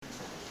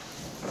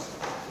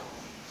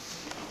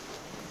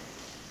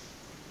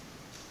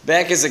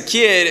Back as a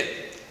kid,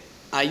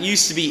 I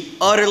used to be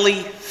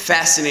utterly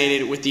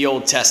fascinated with the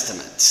Old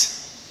Testament.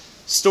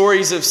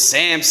 Stories of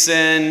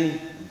Samson,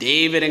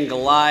 David and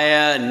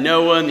Goliath,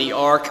 Noah and the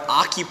Ark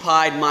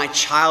occupied my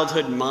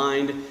childhood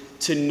mind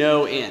to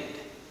no end.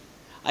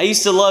 I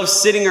used to love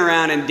sitting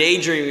around and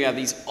daydreaming of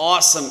these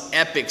awesome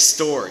epic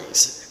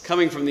stories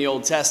coming from the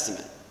Old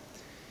Testament.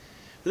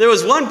 But there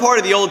was one part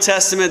of the Old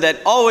Testament that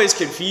always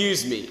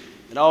confused me.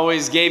 It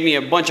always gave me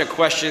a bunch of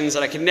questions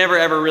that I could never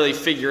ever really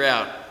figure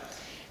out.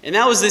 And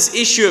that was this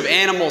issue of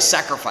animal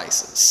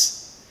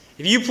sacrifices.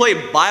 If you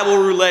play Bible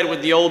roulette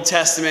with the Old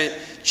Testament,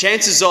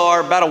 chances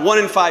are about a 1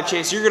 in 5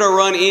 chance you're going to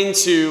run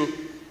into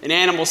an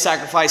animal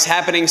sacrifice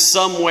happening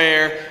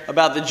somewhere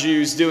about the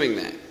Jews doing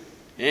that.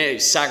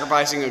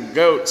 Sacrificing a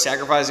goat,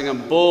 sacrificing a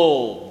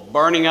bull,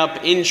 burning up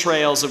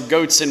entrails of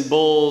goats and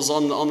bulls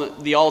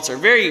on the altar.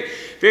 Very,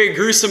 very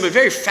gruesome but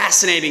very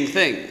fascinating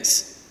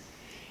things.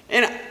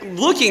 And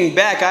looking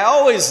back, I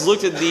always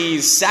looked at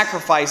these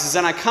sacrifices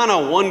and I kind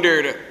of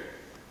wondered,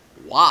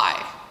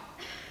 why?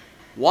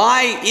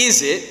 Why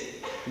is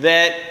it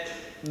that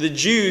the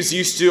Jews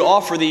used to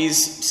offer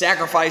these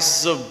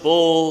sacrifices of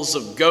bulls,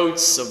 of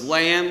goats, of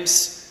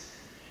lambs?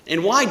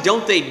 And why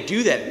don't they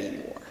do that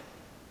anymore?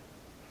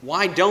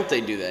 Why don't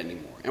they do that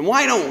anymore? And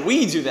why don't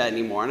we do that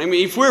anymore? And I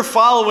mean, if we're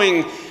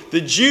following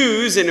the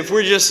Jews, and if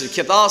we're just,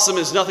 Catholicism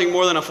is nothing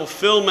more than a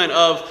fulfillment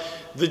of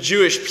the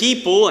Jewish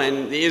people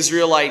and the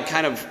Israelite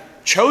kind of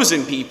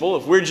chosen people,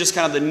 if we're just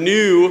kind of the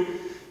new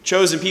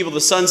chosen people,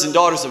 the sons and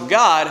daughters of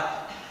God,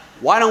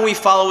 why don't we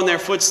follow in their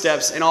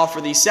footsteps and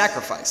offer these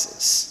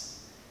sacrifices?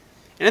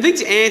 And I think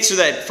to answer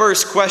that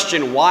first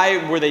question,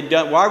 why were they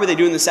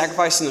doing the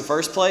sacrifice in the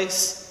first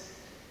place?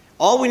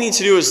 All we need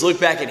to do is look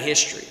back at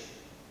history.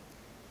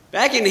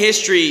 Back in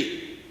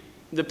history,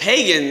 the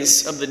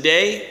pagans of the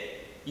day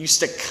used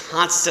to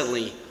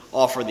constantly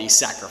offer these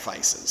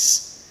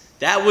sacrifices.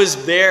 That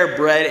was their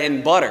bread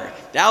and butter.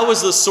 That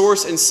was the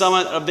source and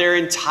summit of their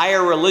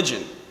entire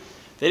religion.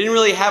 They didn't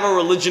really have a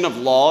religion of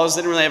laws.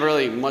 They didn't really have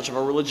really much of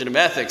a religion of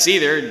ethics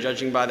either,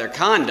 judging by their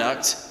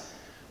conduct.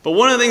 But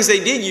one of the things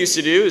they did used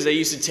to do is they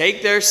used to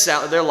take their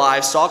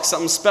livestock,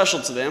 something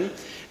special to them,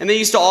 and they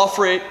used to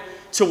offer it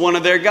to one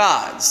of their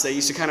gods. They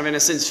used to kind of, in a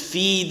sense,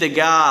 feed the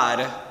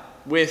god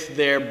with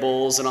their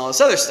bulls and all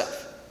this other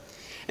stuff.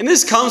 And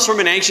this comes from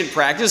an ancient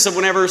practice of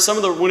whenever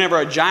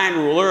a giant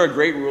ruler, a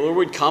great ruler,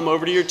 would come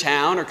over to your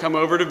town or come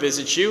over to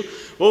visit you,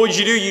 what would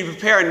you do? You'd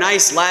prepare a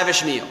nice,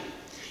 lavish meal.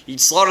 You'd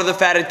slaughter the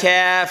fatted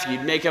calf.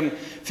 You'd make them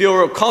feel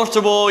real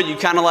comfortable. You'd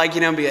kind of like, be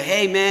like,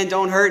 hey, man,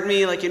 don't hurt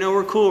me. Like,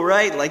 we're cool,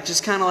 right? Like,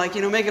 just kind of like,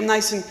 make them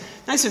nice and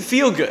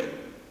feel good.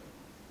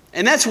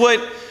 And that's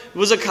what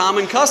was a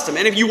common custom.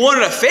 And if you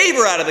wanted a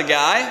favor out of the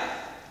guy,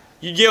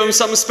 you'd give him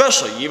something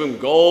special. You give him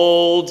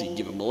gold. You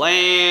give him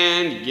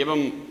land. You give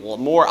him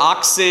more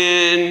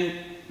oxen,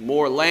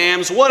 more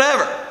lambs,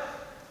 whatever.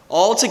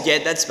 All to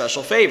get that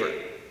special favor.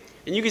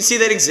 And you can see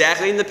that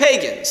exactly in the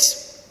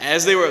pagans.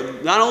 As they were,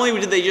 not only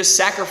did they just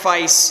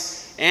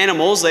sacrifice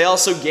animals, they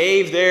also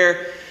gave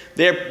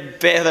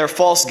their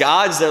false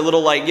gods, their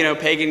little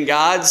pagan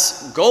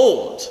gods,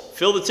 gold.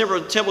 Fill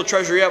the temple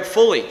treasury up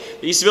fully.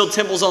 They used to build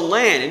temples on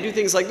land and do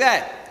things like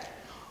that.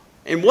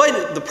 And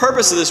what the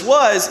purpose of this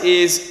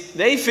is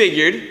they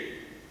figured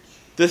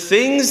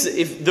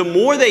the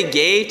more they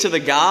gave to the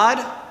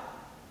god,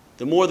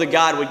 the more the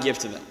god would give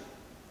to them.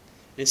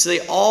 And so they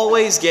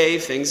always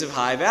gave things of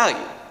high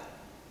value.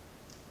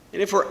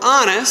 And if we're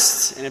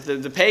honest, and if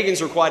the pagans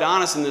were quite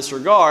honest in this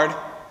regard,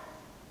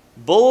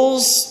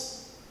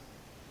 bulls,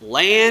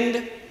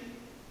 land,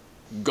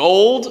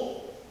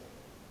 gold,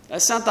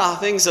 that's not the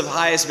things of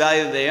highest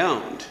value that they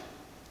owned.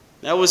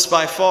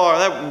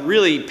 That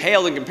really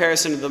paled in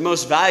comparison to the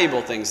most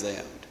valuable things they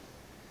owned.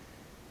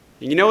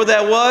 And you know what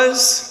that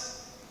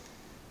was?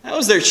 That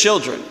was their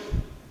children.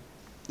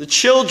 The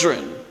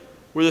children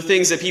were the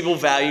things that people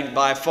valued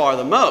by far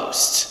the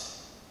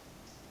most.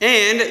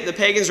 And the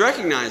pagans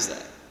recognized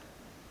that.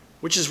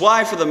 Which is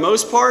why, for the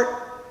most part,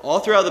 all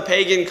throughout the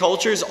pagan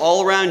cultures,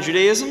 all around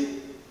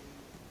Judaism,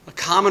 a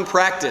common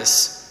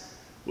practice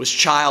was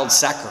child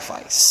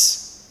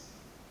sacrifice.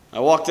 I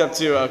walked up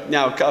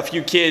to a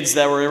few kids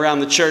that were around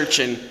the church,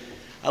 and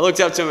I looked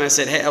up to them and I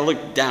said, hey, I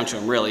looked down to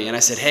them really, and I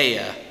said, hey,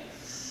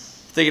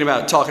 thinking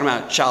about talking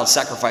about child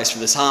sacrifice for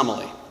this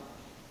homily.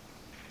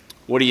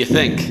 What do you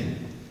think?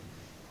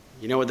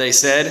 You know what they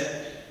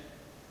said?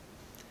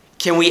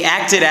 Can we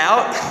act it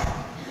out?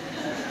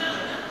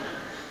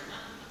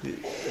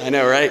 I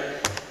know, right?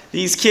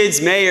 These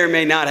kids may or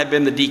may not have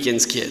been the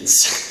deacon's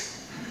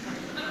kids.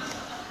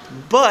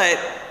 But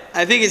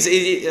I think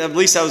at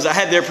least I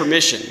had their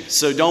permission.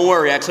 So don't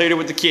worry, I cleared it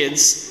with the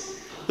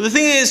kids. But the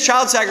thing is,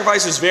 child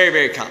sacrifice was very,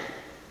 very common.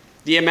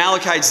 The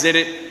Amalekites did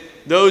it.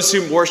 Those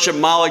who worship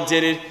Moloch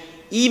did it.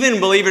 Even,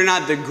 believe it or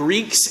not, the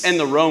Greeks and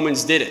the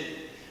Romans did it.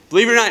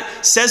 Believe it or not,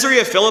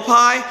 Caesarea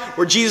Philippi,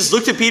 where Jesus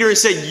looked at Peter and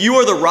said, you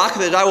are the rock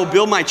that I will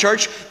build my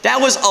church,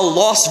 that was a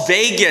Las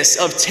Vegas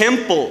of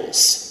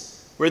temples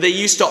where they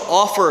used to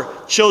offer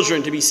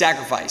children to be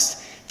sacrificed.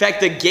 In fact,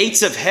 the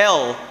gates of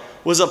hell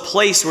was a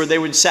place where they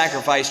would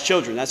sacrifice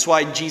children. That's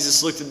why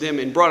Jesus looked at them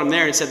and brought them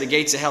there and said, the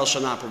gates of hell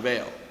shall not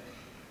prevail.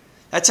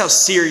 That's how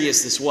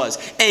serious this was.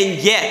 And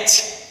yet,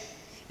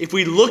 if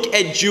we look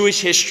at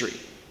Jewish history,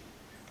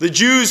 the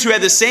Jews who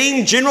had the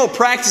same general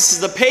practice as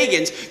the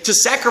pagans to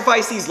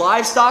sacrifice these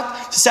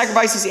livestock, to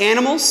sacrifice these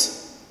animals,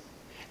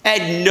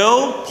 at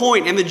no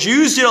point, and the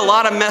Jews did a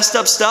lot of messed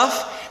up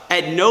stuff,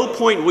 at no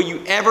point will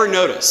you ever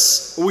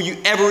notice, or will you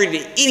ever read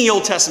in any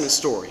Old Testament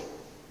story,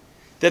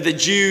 that the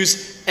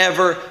Jews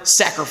ever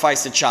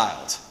sacrificed a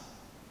child.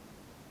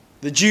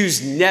 The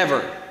Jews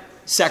never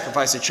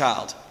sacrificed a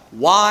child.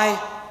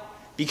 Why?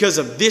 Because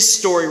of this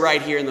story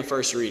right here in the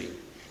first reading.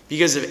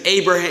 Because of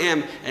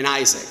Abraham and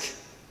Isaac.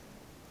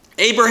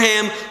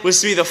 Abraham was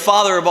to be the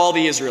father of all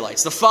the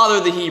Israelites, the father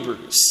of the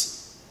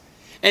Hebrews.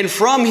 And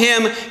from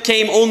him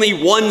came only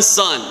one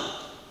son.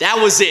 That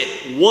was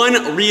it.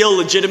 One real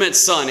legitimate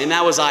son, and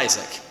that was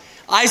Isaac.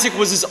 Isaac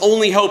was his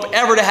only hope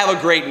ever to have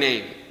a great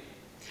name.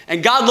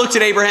 And God looked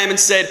at Abraham and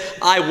said,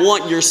 I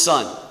want your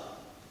son.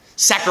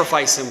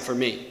 Sacrifice him for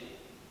me.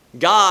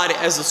 God,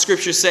 as the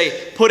scriptures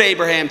say, put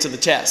Abraham to the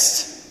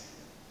test.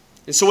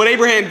 And so what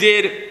Abraham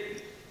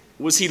did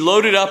was he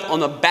loaded up on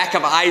the back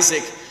of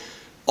Isaac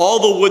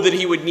all the wood that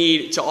he would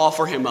need to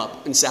offer him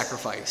up in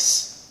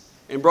sacrifice,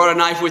 and brought a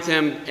knife with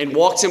him and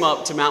walked him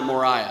up to Mount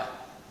Moriah.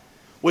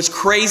 What's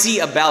crazy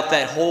about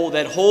that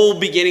whole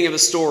beginning of the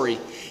story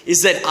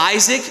is that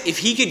Isaac, if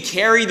he could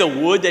carry the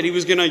wood that he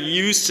was going to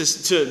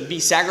use to be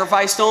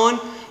sacrificed on,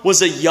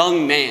 was a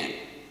young man.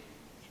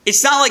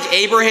 It's not like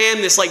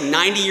Abraham, this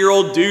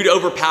 90-year-old dude,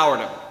 overpowered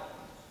him.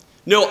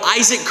 No,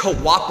 Isaac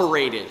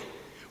cooperated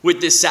with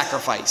this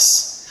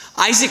sacrifice.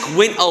 Isaac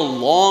went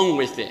along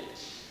with it,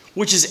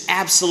 which is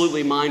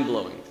absolutely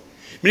mind-blowing.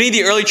 Many of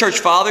the early church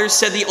fathers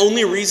said the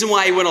only reason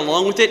why he went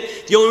along with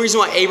it, the only reason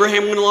why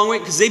Abraham went along with it,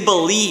 because they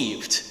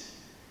believed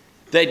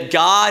that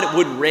God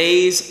would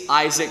raise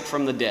Isaac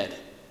from the dead.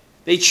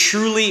 They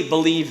truly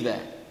believed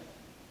that,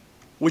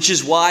 which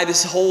is why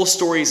this whole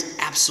story is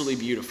absolutely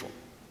beautiful.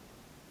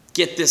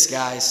 Get this,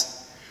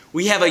 guys.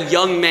 We have a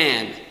young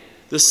man,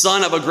 the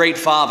son of a great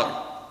father.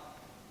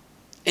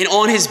 And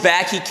on his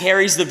back, he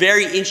carries the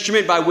very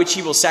instrument by which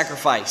he will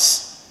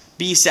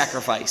be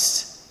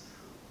sacrificed.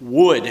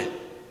 Wood.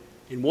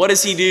 And what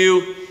does he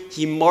do?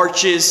 He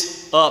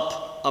marches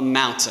up a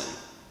mountain.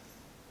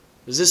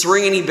 Does this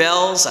ring any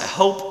bells? I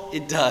hope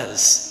it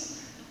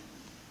does.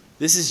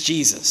 This is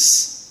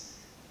Jesus.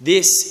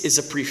 This is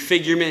a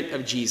prefigurement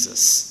of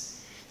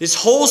Jesus. This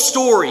whole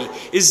story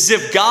is as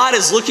if God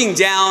is looking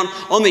down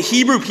on the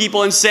Hebrew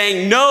people and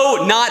saying,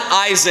 no, not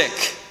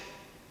Isaac.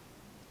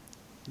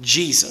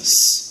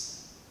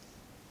 Jesus.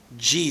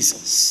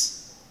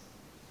 Jesus.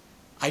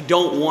 I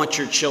don't want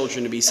your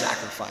children to be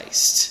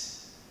sacrificed.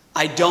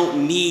 I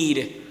don't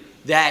need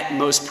that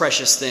most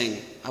precious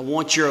thing. I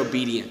want your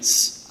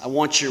obedience. I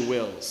want your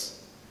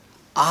wills.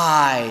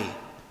 I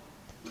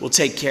will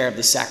take care of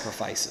the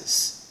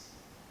sacrifices.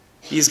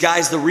 These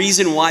guys, the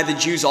reason why the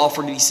Jews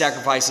offered these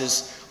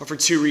sacrifices are for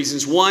two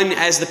reasons. One,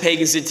 as the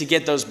pagans did, to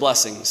get those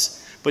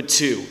blessings. But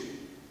two,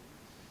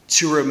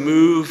 to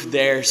remove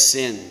their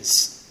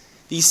sins.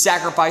 These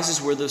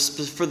sacrifices were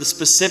for the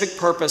specific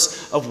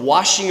purpose of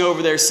washing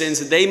over their sins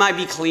that they might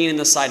be clean in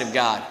the sight of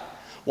God.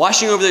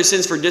 Washing over their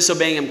sins for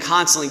disobeying him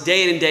constantly,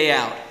 day in and day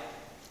out.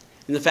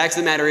 And the fact of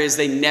the matter is,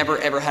 they never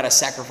ever had a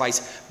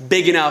sacrifice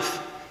big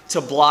enough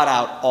to blot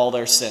out all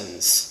their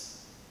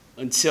sins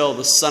until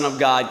the Son of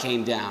God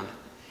came down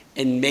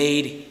and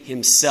made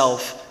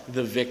himself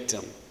the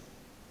victim.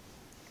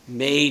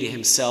 Made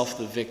himself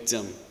the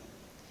victim.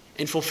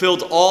 And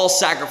fulfilled all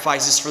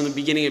sacrifices from the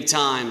beginning of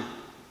time,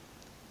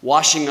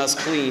 washing us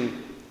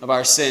clean of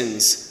our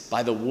sins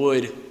by the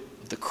wood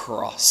of the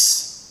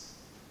cross.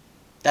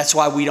 That's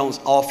why we don't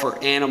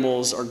offer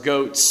animals or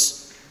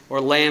goats or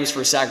lambs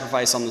for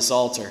sacrifice on this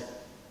altar.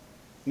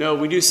 No,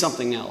 we do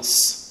something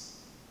else.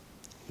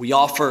 We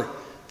offer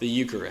the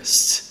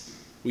Eucharist.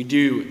 We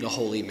do the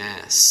Holy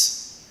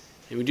Mass.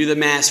 And we do the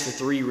Mass for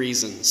three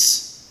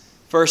reasons.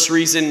 First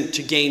reason,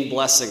 to gain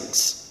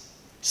blessings.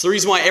 It's the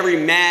reason why every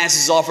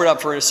Mass is offered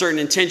up for a certain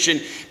intention.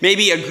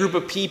 Maybe a group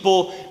of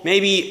people,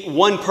 maybe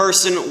one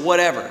person,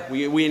 whatever.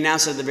 We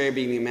announce it at the very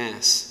beginning of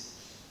Mass.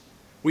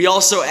 We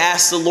also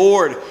ask the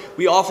Lord,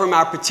 we offer him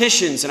our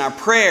petitions and our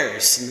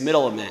prayers in the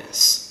middle of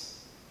Mass.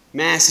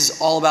 Mass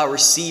is all about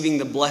receiving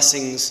the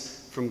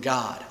blessings from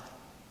God.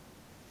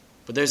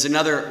 But there's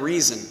another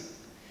reason,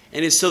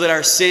 and it's so that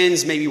our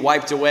sins may be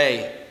wiped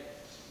away.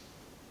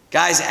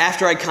 Guys,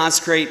 after I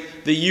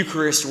consecrate the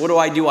Eucharist, what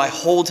do? I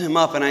hold him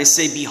up and I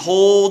say,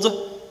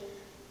 behold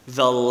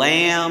the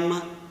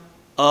Lamb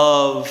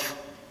of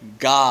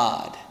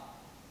God.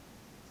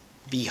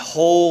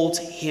 Behold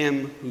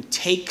him who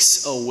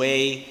takes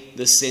away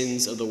the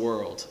sins of the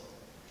world.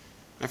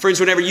 My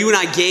friends, whenever you and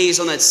I gaze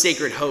on that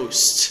sacred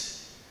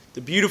host, the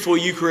beautiful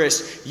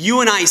Eucharist,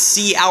 you and I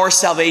see our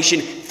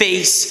salvation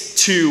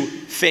face to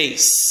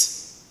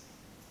face.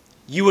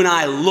 You and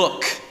I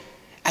look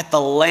at the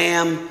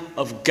Lamb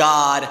of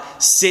God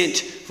sent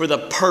for the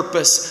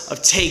purpose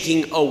of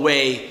taking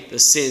away the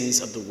sins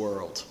of the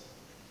world.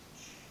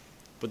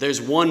 But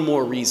there's one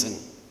more reason,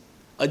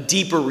 a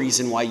deeper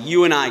reason why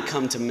you and I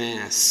come to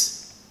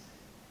Mass.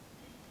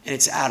 And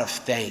it's out of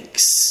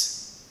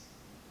thanks.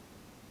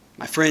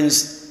 My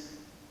friends,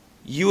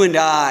 you and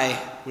I,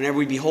 whenever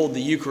we behold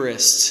the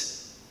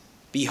Eucharist,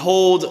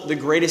 behold the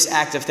greatest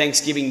act of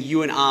thanksgiving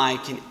you and I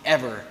can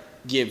ever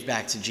give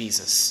back to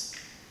Jesus.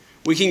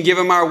 We can give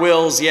him our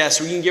wills, yes.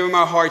 We can give him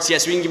our hearts,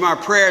 yes. We can give him our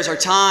prayers, our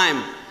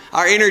time,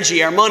 our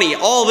energy, our money,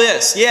 all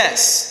this,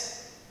 yes.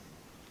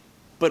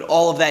 But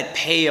all of that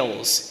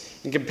pales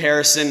in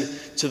comparison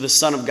to the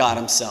Son of God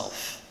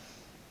himself.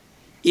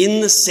 In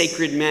the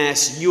sacred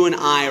Mass, you and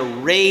I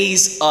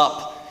raise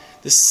up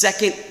the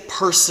second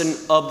person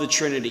of the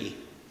Trinity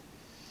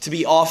to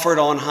be offered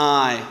on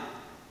high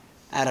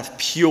out of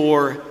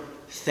pure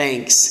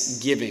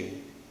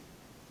thanksgiving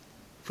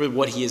for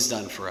what he has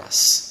done for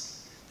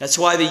us. That's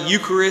why the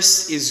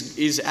Eucharist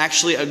is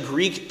actually a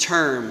Greek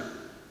term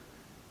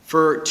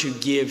for to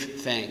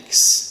give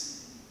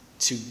thanks.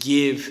 To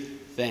give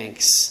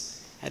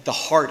thanks. At the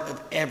heart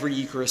of every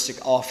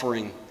Eucharistic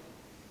offering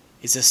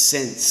is a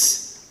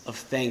sense of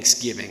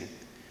thanksgiving,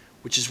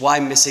 which is why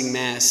missing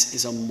Mass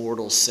is a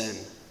mortal sin.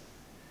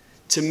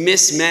 To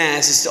miss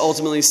Mass is to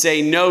ultimately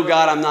say, no,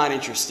 God, I'm not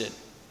interested.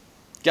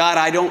 God,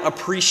 I don't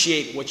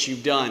appreciate what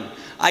you've done.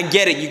 I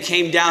get it. You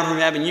came down from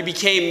heaven. You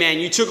became man.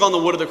 You took on the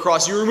wood of the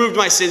cross. You removed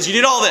my sins. You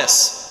did all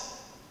this.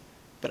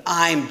 But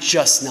I'm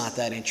just not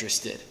that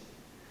interested.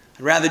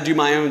 I'd rather do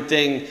my own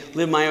thing,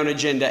 live my own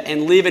agenda,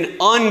 and live an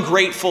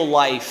ungrateful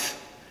life.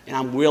 And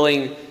I'm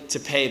willing to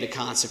pay the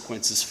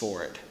consequences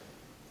for it.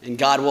 And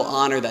God will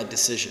honor that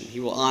decision. He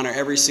will honor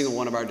every single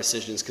one of our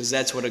decisions because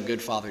that's what a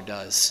good father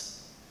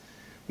does.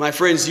 My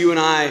friends, you and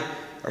I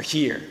are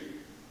here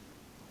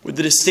with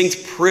the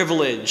distinct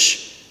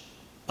privilege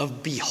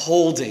of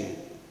beholding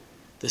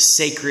the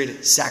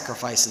sacred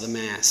sacrifice of the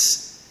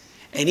Mass.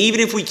 And even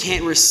if we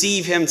can't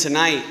receive him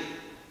tonight,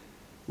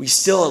 we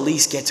still at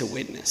least get to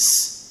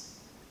witness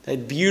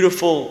that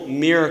beautiful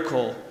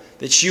miracle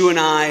that you and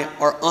I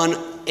are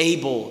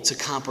unable to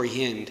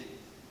comprehend.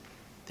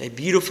 That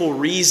beautiful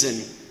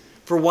reason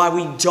for why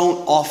we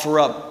don't offer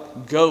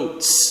up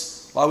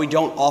goats, why we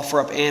don't offer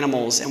up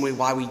animals, and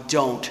why we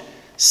don't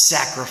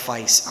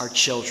sacrifice our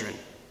children.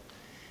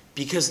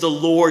 Because the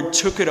Lord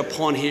took it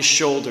upon his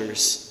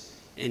shoulders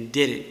and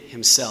did it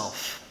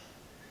himself.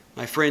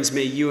 My friends,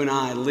 may you and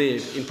I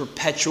live in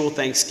perpetual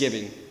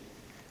thanksgiving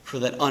for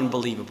that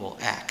unbelievable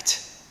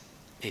act.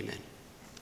 Amen.